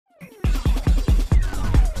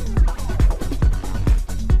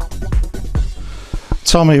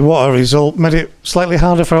Tommy, what a result. Made it slightly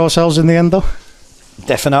harder for ourselves in the end though?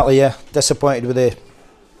 Definitely, yeah. Disappointed with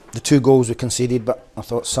the 2 goals we conceded, but I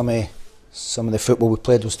thought some of the football we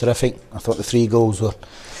played was terrific. I thought the 3 goals were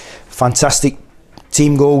fantastic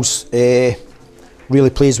team goals. Really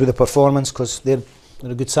pleased with the performance because they're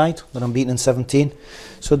a good side. They're unbeaten in 17.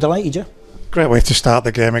 So delighted, yeah. Great way to start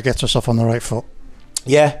the game. It gets us off on the right foot.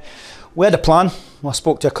 Yeah, we had a plan. I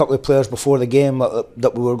spoke to a couple of players before the game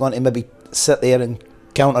that we were going to maybe sit there and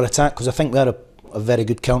counter-attack, because I think we had a very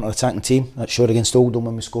good counter-attacking team that showed against Oldham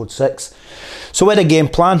when we scored 6. So we had a game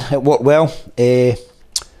plan. It worked well. Thought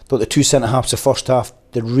the 2 centre-halves the first half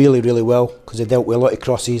did really, really well because they dealt with a lot of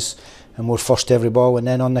crosses and were first to every ball, and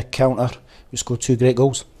then on the counter we scored 2 great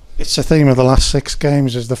goals. It's the theme of the last 6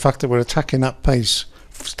 games, is the fact that we're attacking at pace,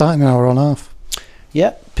 starting in our own half.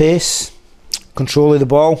 Yeah, pace, control of the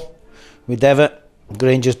ball. We Devitt,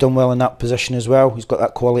 Granger's done well in that position as well. He's got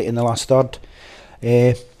that quality in the last third.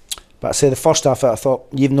 But I say the first half, I thought,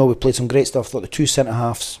 even though we played some great stuff, I thought the 2 centre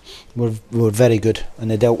halves were very good,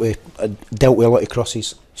 and they dealt with a lot of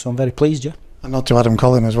crosses. So I'm very pleased, yeah. And not to Adam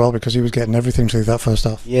Collin as well, because he was getting everything through that first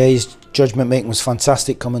half. Yeah, his judgment making was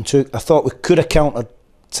fantastic coming through. I thought we could have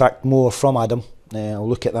counter-attacked more from Adam. I'll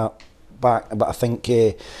look at that back, but I think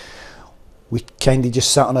we kind of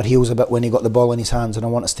just sat on our heels a bit when he got the ball in his hands, and I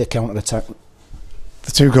want us to counter-attack.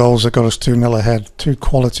 The 2 goals that got us 2-0 ahead, 2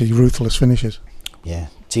 quality, ruthless finishes. Yeah,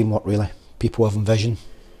 teamwork really. People having vision,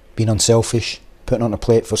 being unselfish, putting on a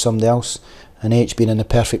plate for somebody else, and H being in the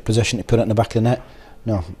perfect position to put it in the back of the net.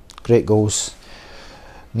 No, great goals.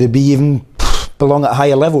 They'd be even belong at a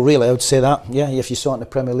higher level, really, I would say that. Yeah, if you saw it in the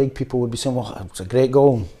Premier League, people would be saying, well, it's a great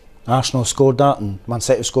goal, and Arsenal scored that, and Man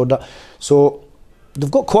City scored that. So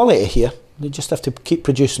they've got quality here. They just have to keep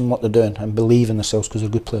producing what they're doing and believe in themselves, because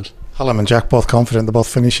they're good players. Hallam and Jack both confident. They're both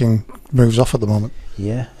finishing moves off at the moment.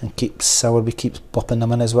 Yeah, and Sowerby keeps popping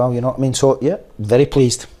them in as well, you know what I mean? So yeah, very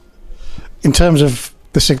pleased. In terms of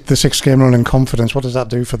the 6 game run and confidence, what does that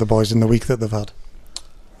do for the boys in the week that they've had?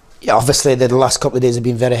 Yeah, obviously the last couple of days have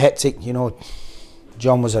been very hectic. You know,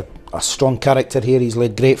 John was a strong character here. He's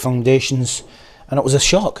laid great foundations, and it was a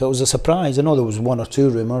shock. It was a surprise. I know there was 1 or 2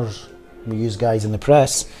 rumours. We use guys in the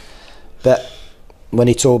press, but when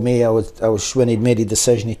he told me, when he'd made a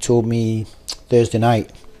decision, he told me Thursday night.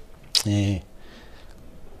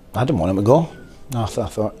 I didn't want him to go. I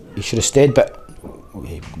thought he should have stayed, but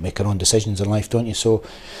we make our own decisions in life, don't you? So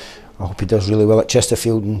I hope he does really well at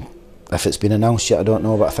Chesterfield, and if it's been announced yet, I don't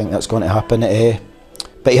know, but I think that's going to happen.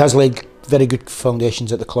 But he has laid very good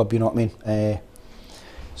foundations at the club, you know what I mean?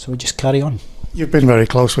 So we just carry on. You've been very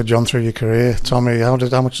close with John through your career, Tommy. How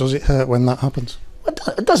much does it hurt when that happens?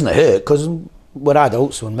 It doesn't hurt, because we're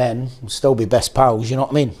adults and men, we'll still be best pals, you know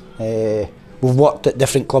what I mean? We've worked at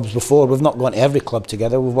different clubs before. We've not gone to every club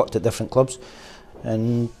together. We've worked at different clubs,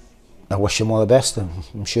 and I wish him all the best.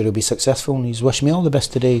 I'm sure he'll be successful, and he's wished me all the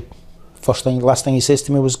best today. Last thing he says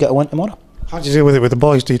to me was, "Get a win tomorrow." How do you deal with it with the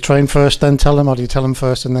boys? Do you train first, then tell them, or do you tell them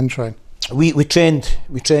first and then train? We trained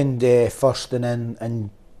first,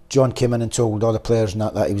 and John came in and told all the players and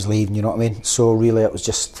that he was leaving. You know what I mean? So really, it was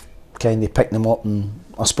just kind of picking them up, and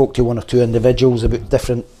I spoke to 1 or 2 individuals about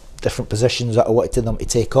different positions that I wanted them to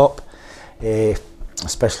take up.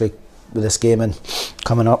 Especially with this game and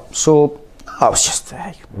coming up. So I was just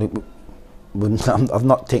I've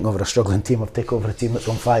not taken over a struggling team. I've taken over a team that's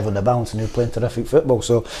on 5 on the bounce and who're playing terrific football.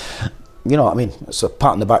 So you know what I mean, it's a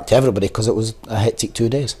pat on the back to everybody, because it was a hectic 2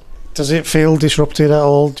 days. Does it feel disrupted at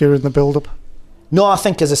all during the build-up? No, I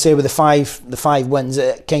think, as I say, with the five wins,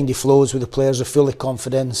 it kind of flows with the players. They're full of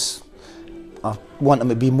confidence. I want them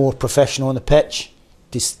to be more professional on the pitch,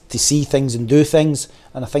 to see things and do things,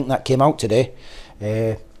 and I think that came out today.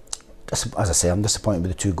 As I say, I'm disappointed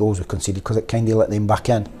with the 2 goals we conceded, because it kind of let them back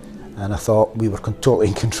in, and I thought we were totally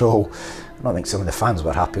in control. I don't think some of the fans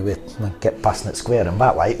were happy with get passing it square and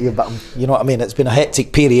back, like, but you know what I mean. It's been a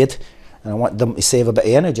hectic period, and I want them to save a bit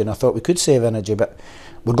of energy, and I thought we could save energy, but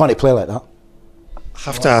we're going to play like that. I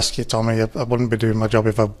have to ask you, Tommy, I wouldn't be doing my job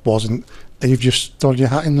if I wasn't. You've just thrown your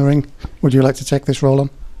hat in the ring. Would you like to take this role on?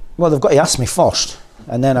 Well, they've got to ask me first,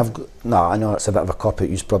 and then I know it's a bit of a cop-out,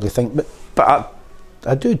 you probably think, but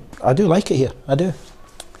I do like it here. I do.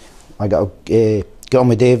 I got to get on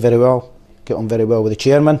with Dave very well, get on very well with the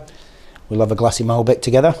chairman. We'll have a glassy Malbec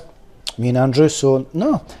together, me and Andrew. So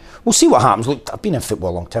no, we'll see what happens. Look, I've been in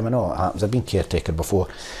football a long time. I know what happens. I've been caretaker before.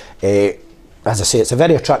 As I say, it's a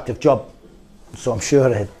very attractive job. So I'm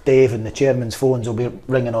sure Dave and the chairman's phones will be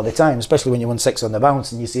ringing all the time, especially when you won 6 on the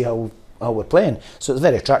bounce and you see how we're playing. So it's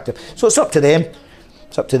very attractive. So it's up to them.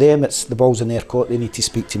 It's up to them. It's the ball's in their court. They need to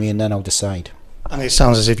speak to me, and then I'll decide. And it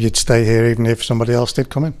sounds as if you'd stay here even if somebody else did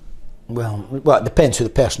come in. Well, it depends who the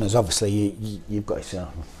person is. Obviously, you've got to say,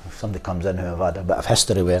 if somebody comes in who have had a bit of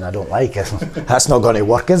history with and I don't like it, that's not going to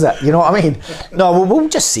work, is it? You know what I mean? No, we'll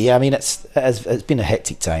just see. I mean, it's been a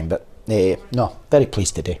hectic time, but no, very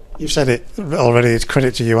pleased today. You've said it already. It's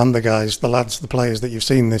credit to you and the guys, the lads, the players that you've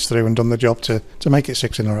seen this through and done the job to make it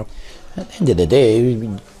 6 in a row. At the end of the day,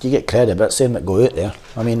 you get credit, but same that go out there.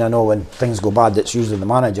 I mean, I know when things go bad, it's usually the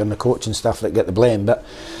manager and the coach and stuff that get the blame, but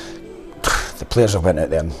the players have went out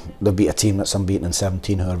there and they've beat a team that's unbeaten in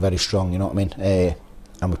 17 who are very strong, you know what I mean?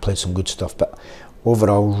 And we played some good stuff, but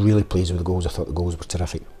overall, really pleased with the goals. I thought the goals were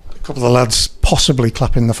terrific. A couple of the lads possibly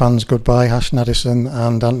clapping the fans goodbye, Ashton Addison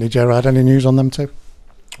and Anthony Gerrard. Any news on them too?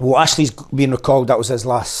 Well, Ashley's been recalled. That was his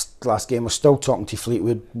last game. We're still talking to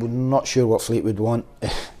Fleetwood. We're not sure what Fleetwood want.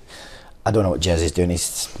 I don't know what Jez doing.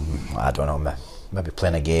 I don't know, maybe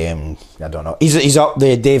playing a game. I don't know. He's up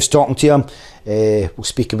there. Dave's talking to him. We'll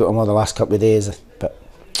speak about him over the last couple of days. But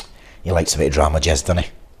he likes a bit of drama, Jez, doesn't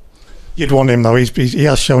he? You'd want him though. He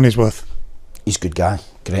has shown his worth. He's a good guy.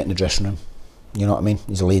 Great in the dressing room. You know what I mean?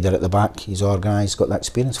 He's a leader at the back. He's organised. Got that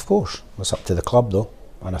experience, of course. It's up to the club though,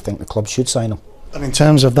 and I think the club should sign him. And in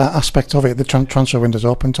terms of that aspect of it, the transfer window's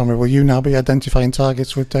open. Tommy, will you now be identifying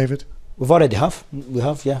targets with David? We've already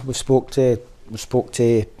yeah. We've spoke to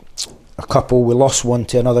a couple. We lost one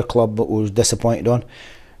to another club, but we were disappointed on.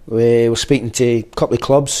 We were speaking to a couple of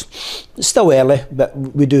clubs. It's still early, but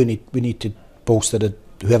we need to bolster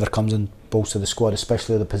whoever comes in, bolster the squad,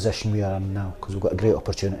 especially the position we are in now, because we've got a great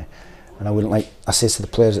opportunity. And I say to the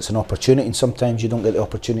players, it's an opportunity, and sometimes you don't get the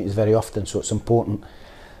opportunities very often, so it's important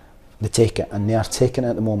they take it, and they are taking it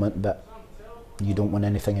at the moment, but you don't win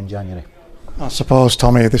anything in January. I suppose,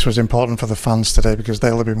 Tommy, this was important for the fans today because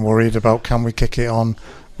they'll have been worried about, can we kick it on?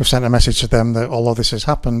 We've sent a message to them that although this has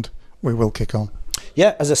happened, we will kick on.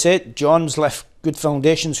 Yeah, as I said, John's left good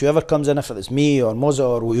foundations. Whoever comes in, if it's me or Muzza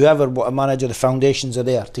or whoever, what a manager, the foundations are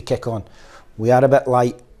there to kick on. We are a bit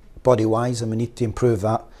light body-wise and we need to improve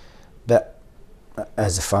that. But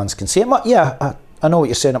as the fans can see, I know what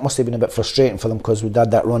you're saying. It must have been a bit frustrating for them because we'd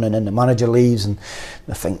had that running in, the manager leaves and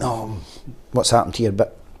they think, oh, what's happened here?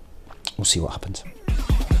 But we'll see what happens.